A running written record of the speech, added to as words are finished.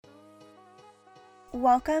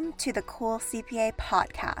Welcome to the Cool CPA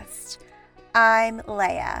podcast. I'm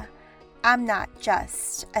Leia. I'm not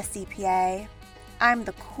just a CPA, I'm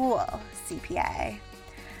the cool CPA.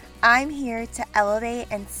 I'm here to elevate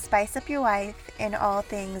and spice up your life in all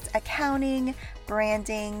things accounting,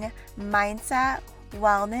 branding, mindset,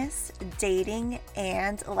 wellness, dating,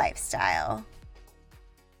 and lifestyle.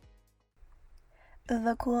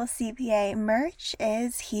 The Cool CPA merch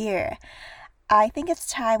is here. I think it's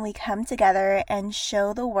time we come together and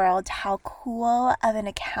show the world how cool of an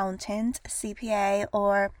accountant, CPA,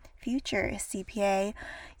 or future CPA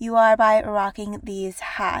you are by rocking these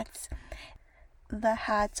hats. The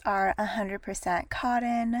hats are 100%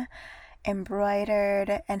 cotton,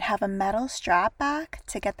 embroidered, and have a metal strap back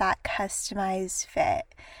to get that customized fit.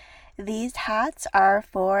 These hats are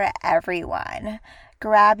for everyone.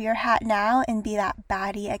 Grab your hat now and be that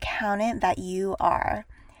baddie accountant that you are.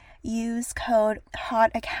 Use code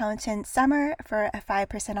HOTAccountantSummer for a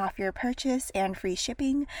 5% off your purchase and free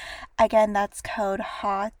shipping. Again, that's code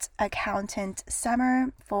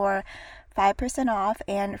HOTAccountantSummer for 5% off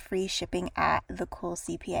and free shipping at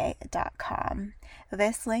thecoolcpa.com.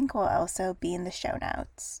 This link will also be in the show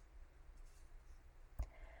notes.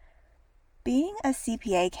 Being a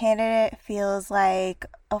CPA candidate feels like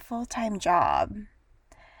a full-time job.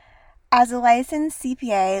 As a licensed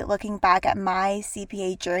CPA, looking back at my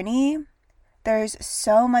CPA journey, there's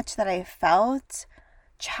so much that I felt,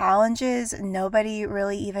 challenges nobody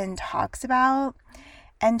really even talks about,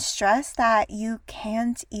 and stress that you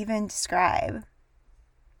can't even describe.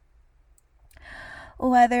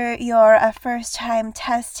 Whether you're a first-time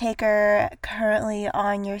test taker currently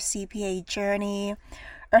on your CPA journey,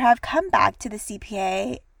 or have come back to the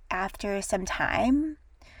CPA after some time,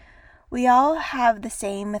 we all have the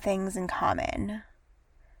same things in common.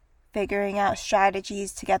 Figuring out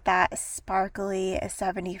strategies to get that sparkly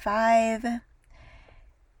 75,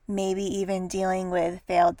 maybe even dealing with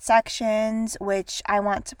failed sections, which I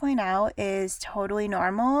want to point out is totally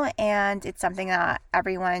normal and it's something that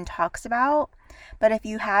everyone talks about. But if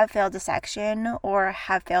you have failed a section or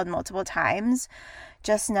have failed multiple times,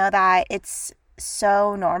 just know that it's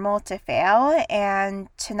so normal to fail and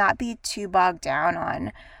to not be too bogged down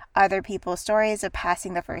on other people's stories of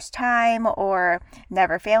passing the first time or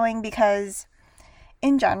never failing, because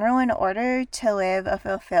in general, in order to live a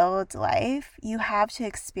fulfilled life, you have to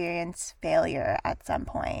experience failure at some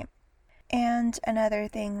point. And another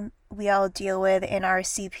thing we all deal with in our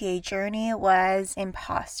CPA journey was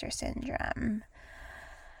imposter syndrome.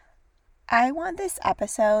 I want this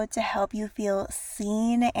episode to help you feel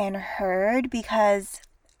seen and heard because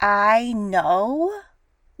I know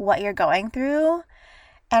what you're going through.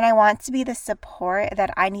 And I want to be the support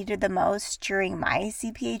that I needed the most during my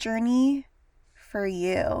CPA journey for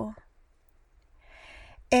you.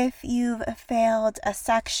 If you've failed a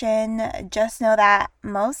section, just know that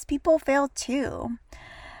most people fail too.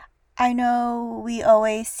 I know we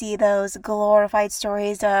always see those glorified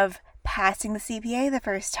stories of passing the CPA the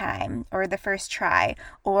first time or the first try,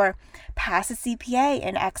 or pass a CPA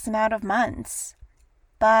in X amount of months.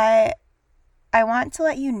 But I want to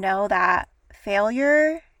let you know that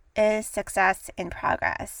failure is success in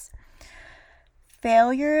progress.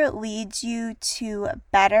 Failure leads you to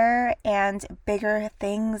better and bigger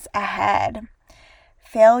things ahead.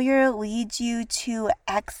 Failure leads you to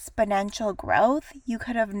exponential growth you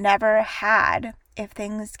could have never had if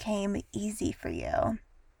things came easy for you.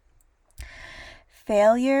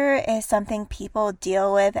 Failure is something people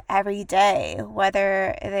deal with every day,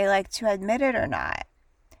 whether they like to admit it or not.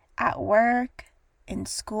 At work, in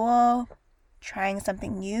school, trying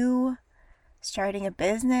something new, starting a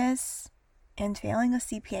business, and failing a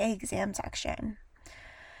CPA exam section.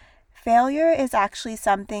 Failure is actually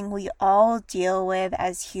something we all deal with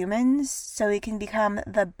as humans so we can become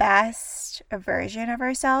the best version of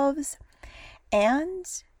ourselves and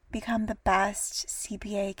become the best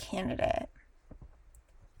CPA candidate.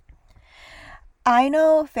 I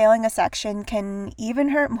know failing a section can even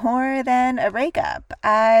hurt more than a breakup.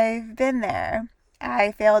 I've been there.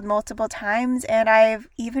 I failed multiple times and I've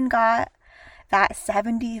even got that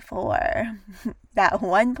 74, that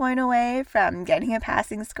 1 point away from getting a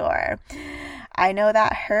passing score. I know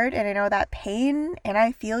that hurt and I know that pain, and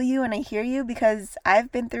I feel you and I hear you because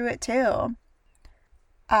I've been through it too.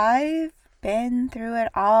 I've been through it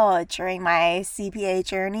all during my CPA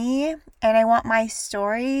journey, and I want my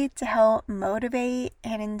story to help motivate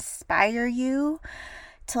and inspire you,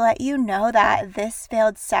 to let you know that this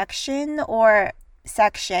failed section or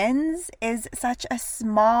sections is such a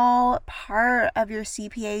small part of your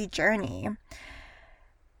CPA journey.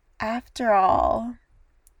 After all,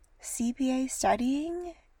 CPA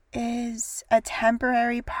studying is a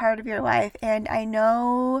temporary part of your life, and I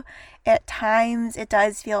know at times it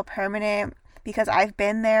does feel permanent because I've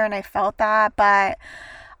been there and I felt that, but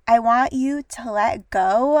I want you to let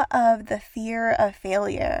go of the fear of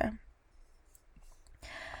failure.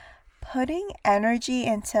 Putting energy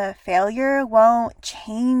into failure won't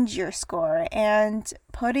change your score, and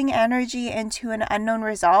putting energy into an unknown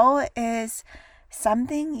result is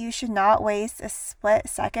something you should not waste a split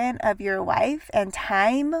second of your life and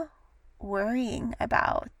time worrying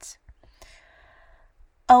about.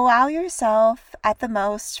 Allow yourself at the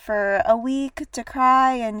most for a week to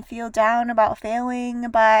cry and feel down about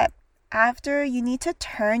failing, but after, you need to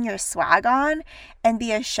turn your swag on and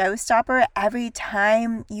be a showstopper every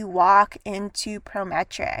time you walk into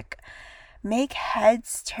Prometric. Make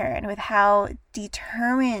heads turn with how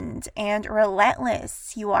determined and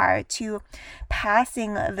relentless you are to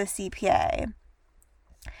passing the CPA.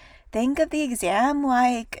 Think of the exam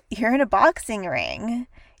like you're in a boxing ring.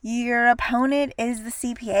 Your opponent is the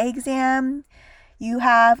CPA exam. You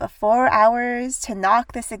have 4 hours to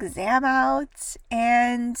knock this exam out,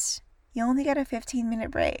 and you only get a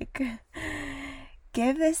 15-minute break.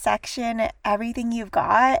 Give this section everything you've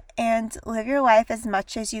got and live your life as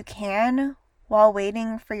much as you can while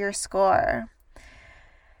waiting for your score.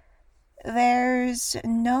 There's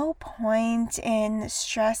no point in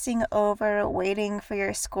stressing over waiting for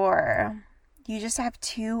your score. You just have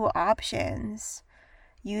 2 options.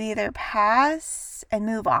 You either pass and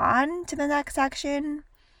move on to the next section,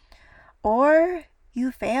 or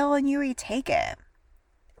you fail and you retake it.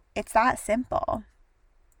 It's that simple.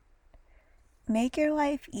 Make your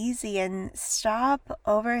life easy and stop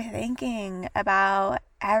overthinking about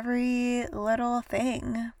every little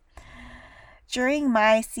thing. During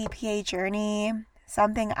my CPA journey,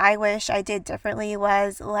 something I wish I did differently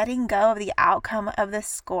was letting go of the outcome of the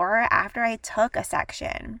score after I took a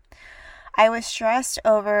section. I was stressed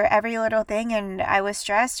over every little thing, and I was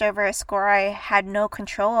stressed over a score I had no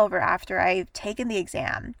control over after I've taken the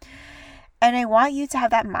exam. And I want you to have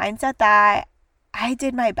that mindset that I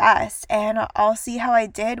did my best and I'll see how I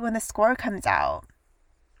did when the score comes out.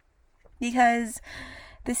 Because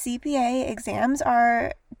the CPA exams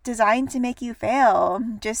are designed to make you fail.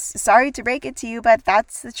 Just sorry to break it to you, but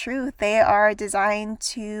that's the truth. They are designed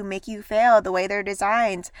to make you fail the way they're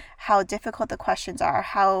designed, how difficult the questions are,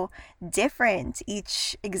 how different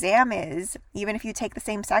each exam is, even if you take the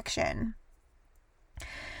same section.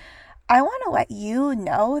 I want to let you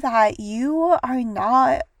know that you are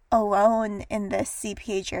not alone in this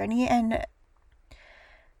CPA journey, and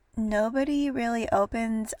nobody really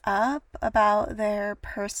opens up about their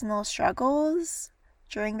personal struggles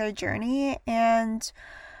during their journey, and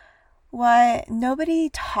what nobody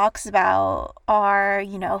talks about are,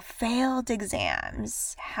 failed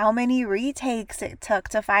exams, how many retakes it took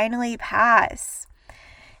to finally pass,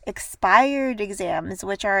 expired exams,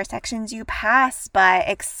 which are sections you pass but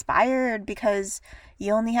expired because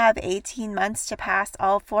you only have 18 months to pass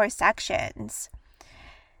all 4 sections.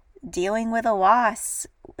 Dealing with a loss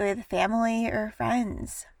with family or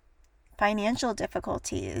friends, financial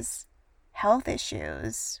difficulties, health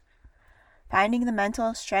issues, finding the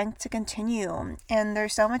mental strength to continue. And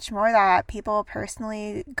there's so much more that people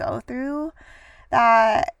personally go through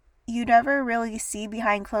that you never really see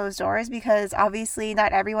behind closed doors, because obviously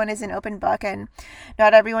not everyone is an open book and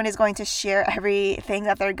not everyone is going to share everything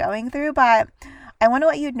that they're going through. But I want to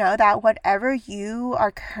let you know that whatever you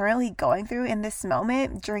are currently going through in this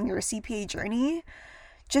moment during your CPA journey,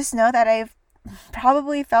 just know that I've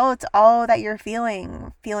probably felt all that you're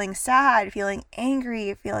feeling sad, feeling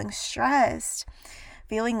angry, feeling stressed,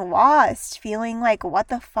 feeling lost, feeling like, what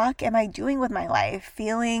the fuck am I doing with my life?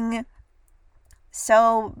 Feeling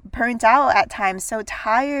so burnt out at times, so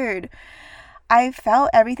tired. I felt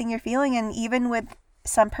everything you're feeling, and even with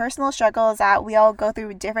some personal struggles that we all go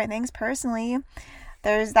through different things personally,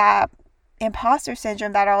 there's that imposter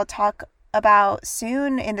syndrome that I'll talk about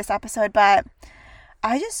soon in this episode. But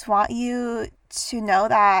I just want you to know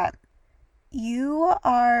that you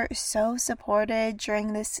are so supported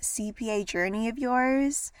during this CPA journey of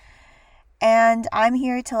yours, and I'm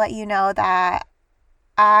here to let you know that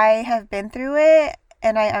I have been through it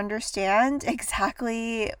and I understand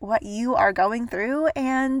exactly what you are going through,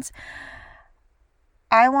 and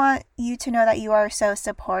I want you to know that you are so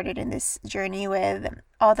supported in this journey with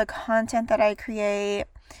all the content that I create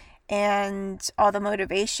and all the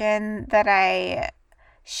motivation that I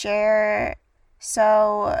share.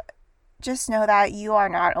 So just know that you are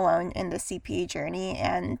not alone in the CPA journey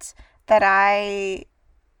and that I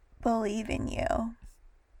believe in you.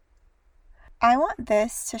 I want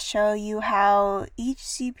this to show you how each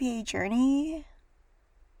CPA journey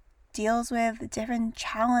deals with different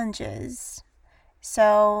challenges.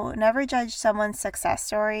 So never judge someone's success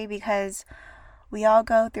story because we all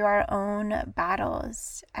go through our own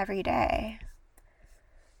battles every day.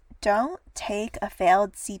 Don't take a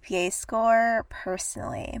failed CPA score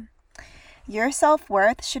personally. Your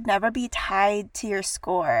self-worth should never be tied to your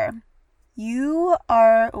score. You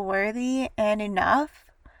are worthy and enough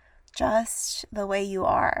just the way you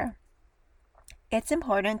are. It's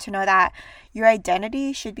important to know that your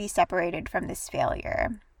identity should be separated from this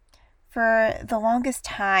failure. For the longest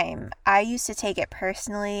time, I used to take it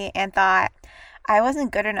personally and thought I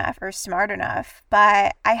wasn't good enough or smart enough,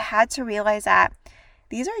 but I had to realize that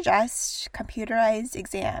these are just computerized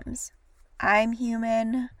exams. I'm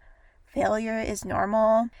human, failure is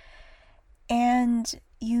normal, and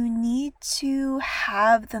you need to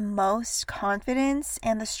have the most confidence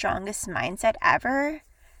and the strongest mindset ever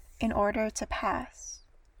in order to pass.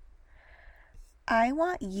 I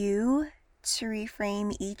want you to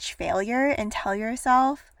reframe each failure and tell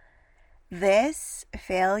yourself, this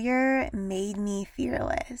failure made me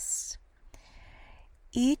fearless.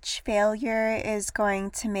 Each failure is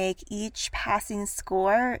going to make each passing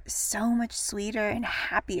score so much sweeter and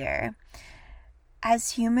happier.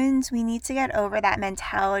 As humans, we need to get over that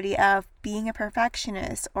mentality of being a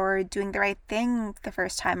perfectionist or doing the right thing the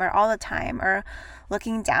first time or all the time or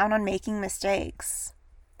looking down on making mistakes.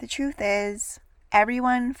 The truth is,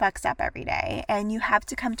 everyone fucks up every day, and you have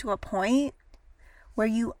to come to a point where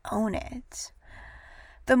you own it.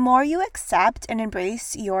 The more you accept and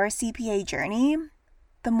embrace your CPA journey,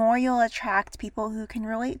 the more you'll attract people who can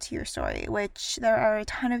relate to your story, which there are a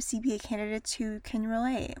ton of CPA candidates who can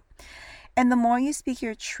relate. And the more you speak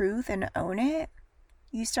your truth and own it,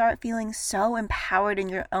 you start feeling so empowered in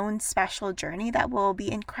your own special journey that will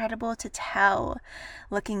be incredible to tell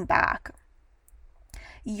looking back.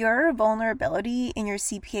 Your vulnerability in your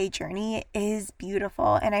CPA journey is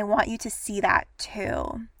beautiful, and I want you to see that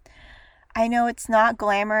too. I know it's not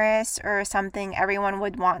glamorous or something everyone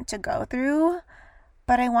would want to go through,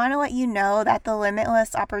 but I want to let you know that the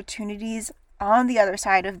limitless opportunities on the other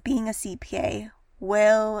side of being a CPA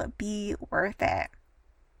will be worth it.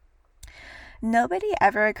 Nobody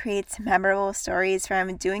ever creates memorable stories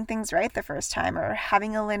from doing things right the first time or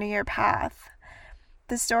having a linear path.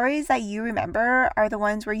 The stories that you remember are the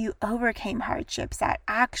ones where you overcame hardships that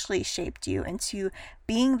actually shaped you into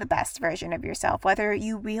being the best version of yourself, whether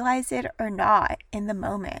you realize it or not in the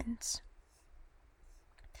moment.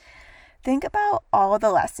 Think about all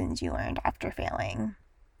the lessons you learned after failing.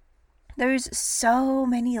 There's so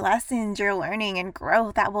many lessons you're learning and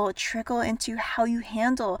growth that will trickle into how you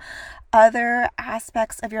handle other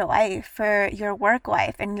aspects of your life, for your work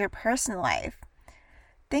life and your personal life.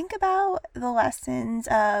 Think about the lessons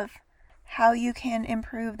of how you can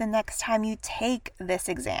improve the next time you take this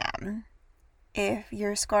exam. If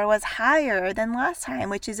your score was higher than last time,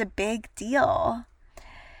 which is a big deal.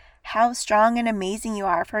 How strong and amazing you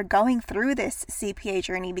are for going through this CPA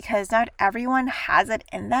journey, because not everyone has it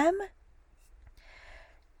in them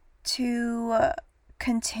to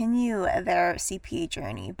continue their CPA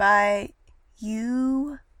journey, but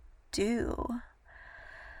you do.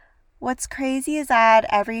 What's crazy is that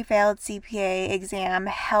every failed CPA exam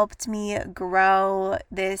helped me grow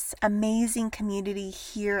this amazing community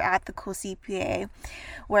here at the Cool CPA,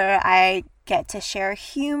 where I get to share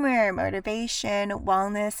humor, motivation,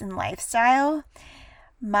 wellness, and lifestyle.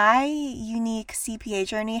 My unique CPA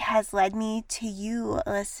journey has led me to you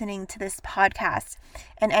listening to this podcast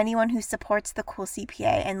and anyone who supports the Cool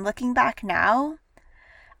CPA. And looking back now,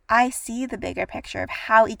 I see the bigger picture of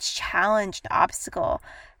how each challenge and obstacle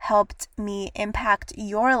helped me impact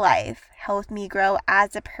your life, helped me grow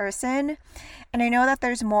as a person. And I know that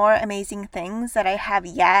there's more amazing things that I have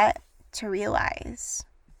yet to realize.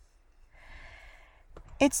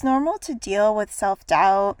 It's normal to deal with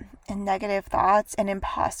self-doubt and negative thoughts and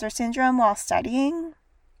imposter syndrome while studying.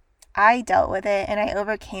 I dealt with it and I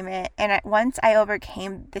overcame it. And once I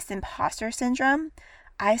overcame this imposter syndrome,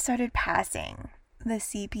 I started passing the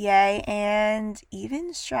CPA and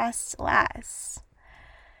even stressed less.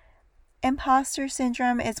 Imposter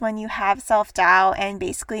syndrome is when you have self-doubt and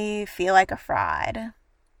basically feel like a fraud.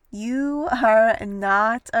 You are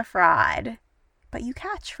not a fraud, but you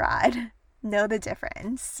catch fraud. Know the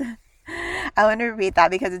difference. I want to read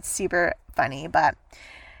that because it's super funny, but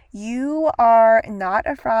you are not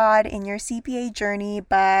a fraud in your CPA journey,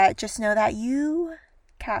 but just know that you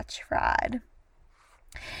catch fraud.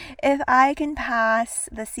 If I can pass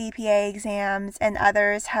the CPA exams and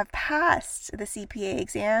others have passed the CPA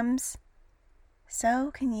exams,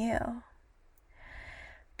 so can you.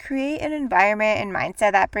 Create an environment and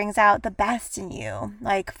mindset that brings out the best in you,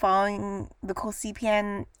 like following the cool CPA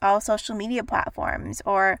on all social media platforms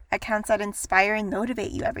or accounts that inspire and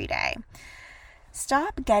motivate you every day.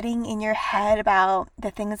 Stop getting in your head about the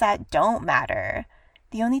things that don't matter.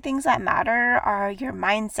 The only things that matter are your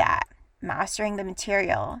mindset, mastering the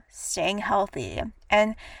material, staying healthy,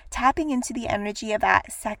 and tapping into the energy of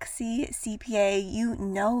that sexy CPA you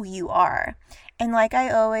know you are. And like I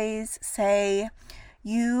always say,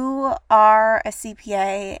 you are a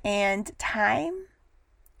CPA and time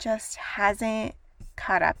just hasn't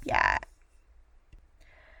caught up yet.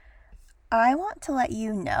 I want to let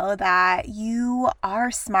you know that you are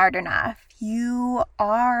smart enough. You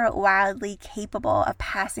are wildly capable of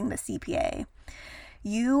passing the CPA.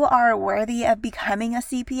 You are worthy of becoming a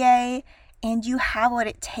CPA, and you have what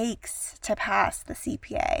it takes to pass the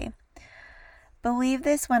CPA. Believe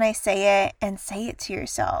this when I say it, and say it to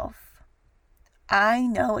yourself. I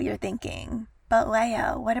know what you're thinking, but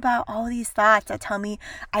Leia, what about all these thoughts that tell me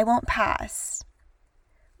I won't pass?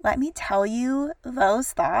 Let me tell you,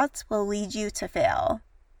 those thoughts will lead you to fail.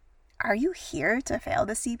 Are you here to fail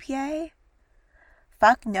the CPA?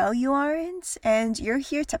 Fuck no, you aren't, and you're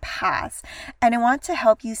here to pass, and I want to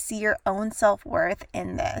help you see your own self-worth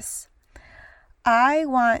in this. I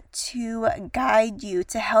want to guide you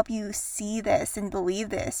to help you see this and believe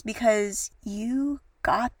this because you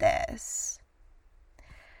got this.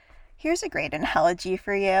 Here's a great analogy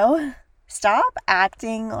for you. Stop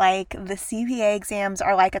acting like the CPA exams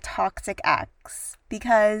are like a toxic ex,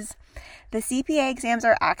 because the CPA exams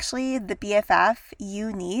are actually the BFF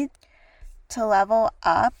you need to level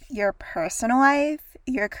up your personal life,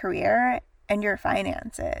 your career, and your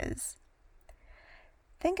finances.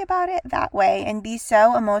 Think about it that way and be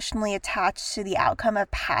so emotionally attached to the outcome of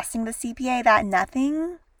passing the CPA that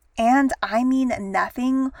nothing, and I mean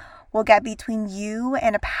nothing, will get between you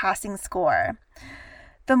and a passing score.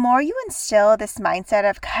 The more you instill this mindset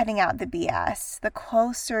of cutting out the BS, the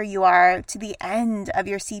closer you are to the end of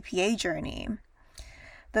your CPA journey.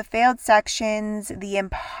 The failed sections, the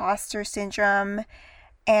imposter syndrome,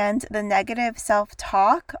 and the negative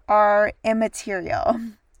self-talk are immaterial.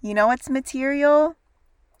 You know what's material?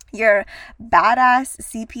 Your badass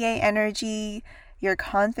CPA energy, your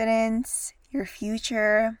confidence, your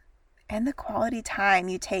future, and the quality time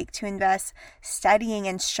you take to invest studying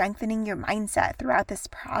and strengthening your mindset throughout this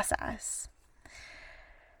process.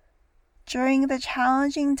 During the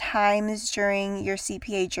challenging times during your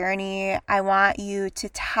CPA journey, I want you to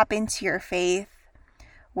tap into your faith,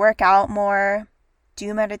 work out more,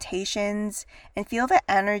 do meditations, and feel the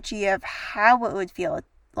energy of how it would feel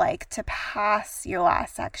like to pass your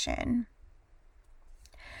last section.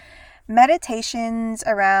 Meditations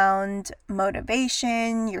around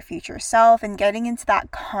motivation, your future self, and getting into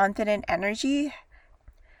that confident energy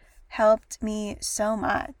helped me so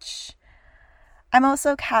much. I'm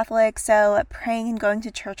also Catholic, so praying and going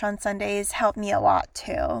to church on Sundays helped me a lot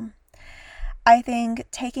too. I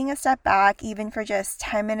think taking a step back, even for just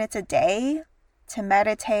 10 minutes a day, to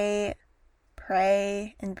meditate,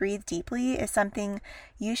 pray, and breathe deeply is something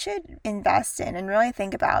you should invest in and really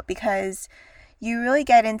think about, because you really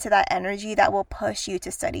get into that energy that will push you to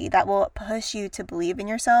study, that will push you to believe in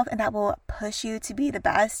yourself, and that will push you to be the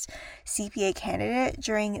best CPA candidate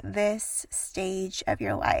during this stage of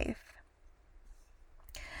your life.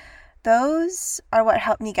 Those are what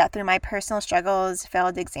helped me get through my personal struggles,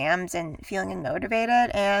 failed exams, and feeling unmotivated.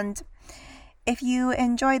 And if you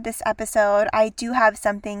enjoyed this episode, I do have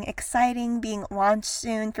something exciting being launched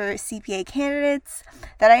soon for CPA candidates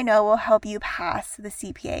that I know will help you pass the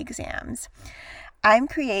CPA exams. I'm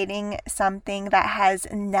creating something that has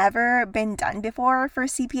never been done before for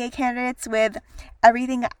CPA candidates with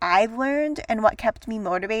everything I've learned and what kept me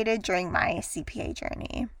motivated during my CPA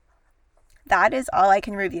journey. That is all I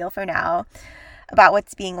can reveal for now about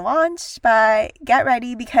what's being launched, but get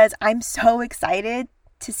ready because I'm so excited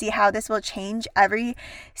to see how this will change every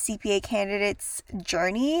CPA candidate's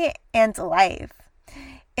journey and life.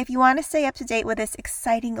 If you want to stay up to date with this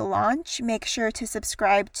exciting launch, make sure to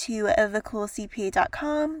subscribe to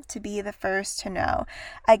thecoolcpa.com to be the first to know.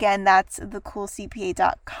 Again, that's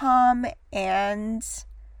thecoolcpa.com, and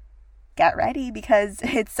get ready because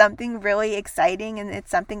it's something really exciting, and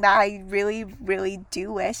it's something that I really, really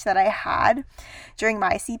do wish that I had during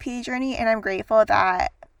my CPA journey, and I'm grateful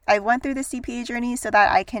that I went through the CPA journey so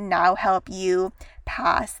that I can now help you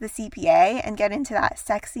pass the CPA and get into that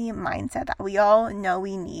sexy mindset that we all know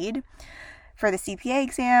we need for the CPA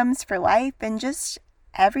exams, for life, and just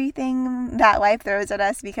everything that life throws at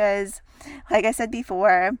us, because like I said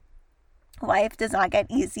before, life does not get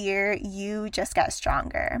easier, you just get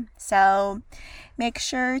stronger. So Make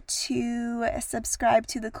sure to subscribe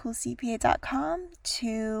to thecoolcpa.com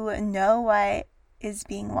to know what is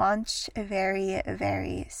being launched very,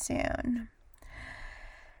 very soon.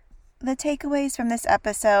 The takeaways from this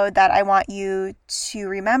episode that I want you to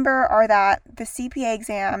remember are that the CPA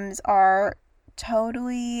exams are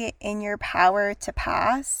totally in your power to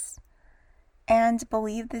pass, and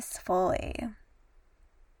believe this fully.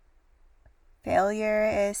 Failure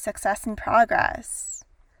is success in progress.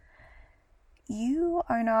 You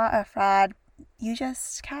are not a fraud, you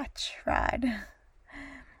just catch fraud.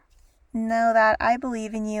 Know that I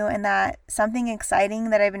believe in you and that something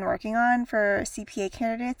exciting that I've been working on for CPA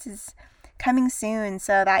candidates is coming soon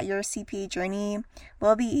so that your CPA journey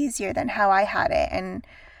will be easier than how I had it and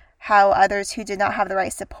how others who did not have the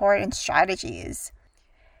right support and strategies.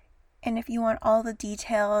 And if you want all the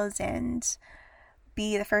details and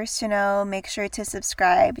be the first to know, make sure to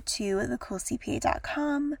subscribe to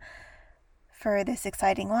thecoolcpa.com for this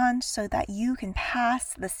exciting launch so that you can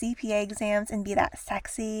pass the CPA exams and be that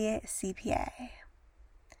sexy CPA.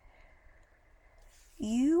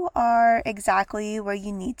 You are exactly where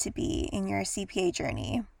you need to be in your CPA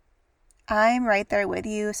journey. I'm right there with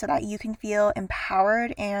you so that you can feel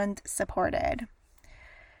empowered and supported.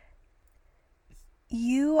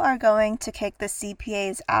 You are going to kick the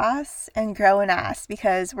CPA's ass and grow an ass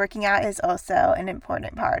because working out is also an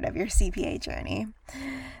important part of your CPA journey.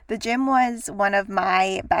 The gym was one of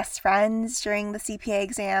my best friends during the CPA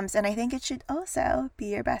exams, and I think it should also be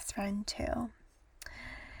your best friend too.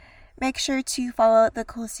 Make sure to follow The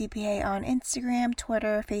Cool CPA on Instagram,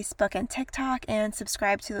 Twitter, Facebook, and TikTok, and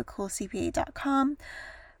subscribe to thecoolcpa.com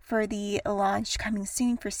for the launch coming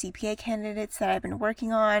soon for CPA candidates that I've been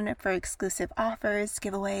working on, for exclusive offers,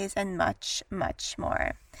 giveaways, and much, much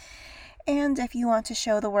more. And if you want to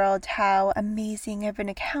show the world how amazing of an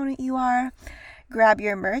accountant you are, grab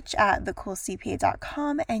your merch at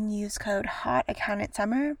thecoolcpa.com and use code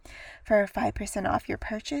HOTAccountantSummer for 5% off your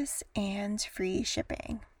purchase and free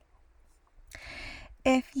shipping.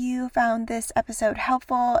 If you found this episode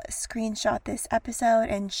helpful, screenshot this episode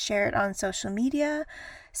and share it on social media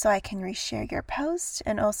so I can reshare your post,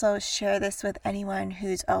 and also share this with anyone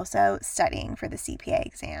who's also studying for the CPA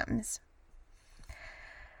exams.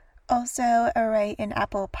 Also, write an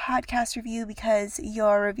Apple Podcast review because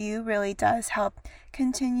your review really does help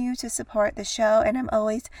continue to support the show, and I'm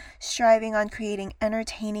always striving on creating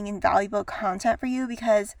entertaining and valuable content for you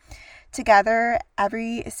because together,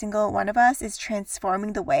 every single one of us is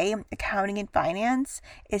transforming the way accounting and finance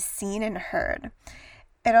is seen and heard.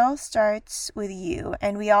 It all starts with you,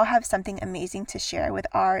 and we all have something amazing to share with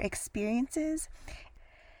our experiences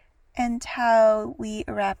and how we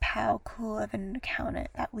rep how cool of an accountant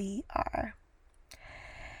that we are.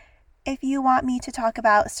 If you want me to talk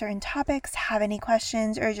about certain topics, have any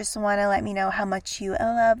questions, or just want to let me know how much you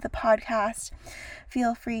love the podcast,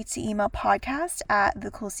 feel free to email podcast at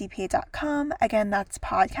thecoolcpa.com. Again, that's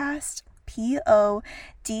podcast, PODCAST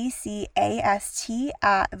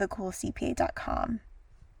at thecoolcpa.com.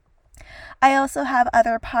 I also have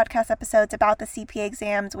other podcast episodes about the CPA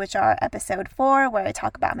exams, which are episode 4, where I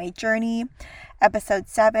talk about my journey, episode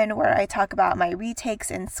 7, where I talk about my retakes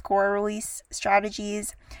and score release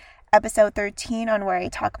strategies, episode 13 on where I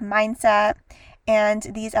talk mindset, and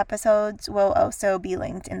these episodes will also be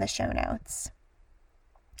linked in the show notes.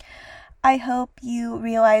 I hope you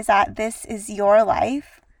realize that this is your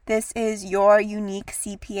life. This is your unique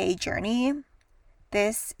CPA journey.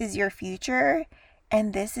 This is your future.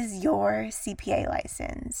 And this is your CPA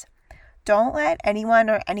license. Don't let anyone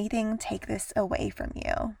or anything take this away from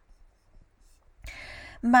you.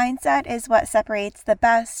 Mindset is what separates the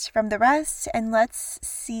best from the rest, and let's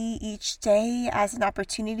see each day as an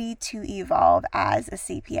opportunity to evolve as a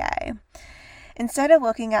CPA. Instead of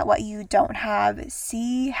looking at what you don't have,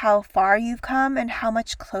 see how far you've come and how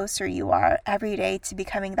much closer you are every day to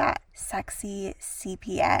becoming that sexy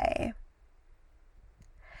CPA.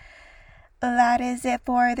 That is it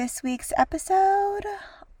for this week's episode.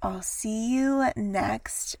 I'll see you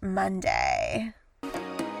next Monday.